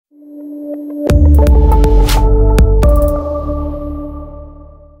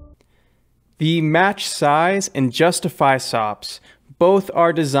The match size and justify SOPs both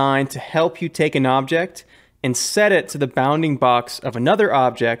are designed to help you take an object and set it to the bounding box of another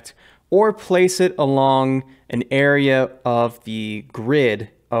object or place it along an area of the grid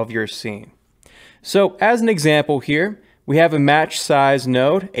of your scene. So as an example here, we have a match size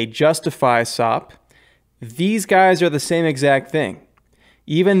node, a justify SOP. These guys are the same exact thing.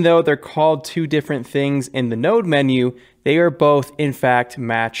 Even though they're called two different things in the node menu, they are both in fact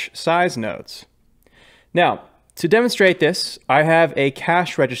match size nodes. Now, to demonstrate this, I have a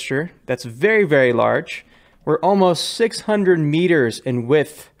cash register that's very, very large. We're almost 600 meters in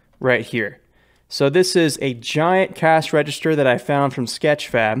width right here. So this is a giant cash register that I found from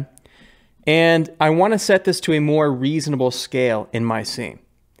Sketchfab, and I want to set this to a more reasonable scale in my scene.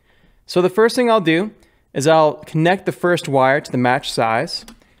 So the first thing I'll do is I'll connect the first wire to the match size,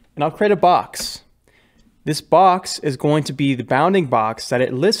 and I'll create a box. This box is going to be the bounding box that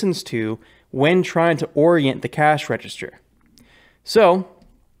it listens to when trying to orient the cash register. So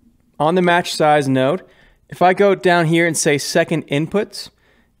on the match size node, if I go down here and say second inputs,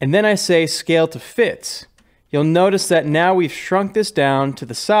 and then I say scale to fits, you'll notice that now we've shrunk this down to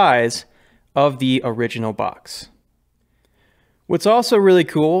the size of the original box. What's also really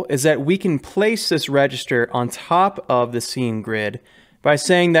cool is that we can place this register on top of the scene grid by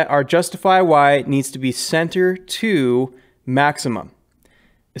saying that our justify Y needs to be center to maximum.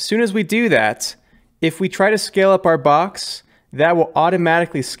 As soon as we do that, if we try to scale up our box, that will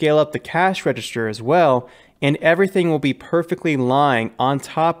automatically scale up the cash register as well, and everything will be perfectly lying on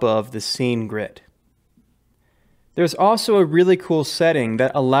top of the scene grid. There's also a really cool setting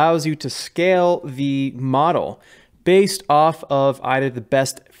that allows you to scale the model based off of either the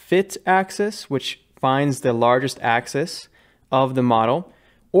best fit axis, which finds the largest axis of the model,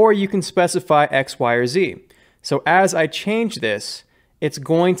 or you can specify X, Y, or Z. So as I change this, it's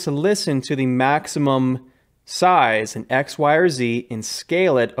going to listen to the maximum size in X, Y, or Z and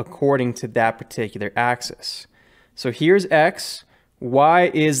scale it according to that particular axis. So here's X,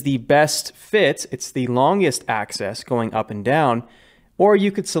 Y is the best fit, it's the longest axis going up and down, or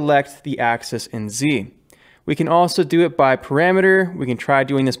you could select the axis in Z. We can also do it by parameter. We can try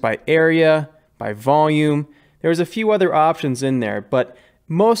doing this by area, by volume. There's a few other options in there, but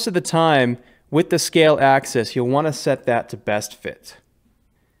most of the time with the scale axis, you'll want to set that to best fit.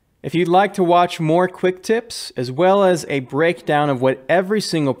 If you'd like to watch more quick tips, as well as a breakdown of what every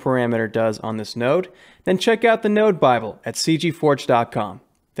single parameter does on this node, then check out the Node Bible at cgforge.com.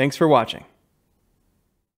 Thanks for watching.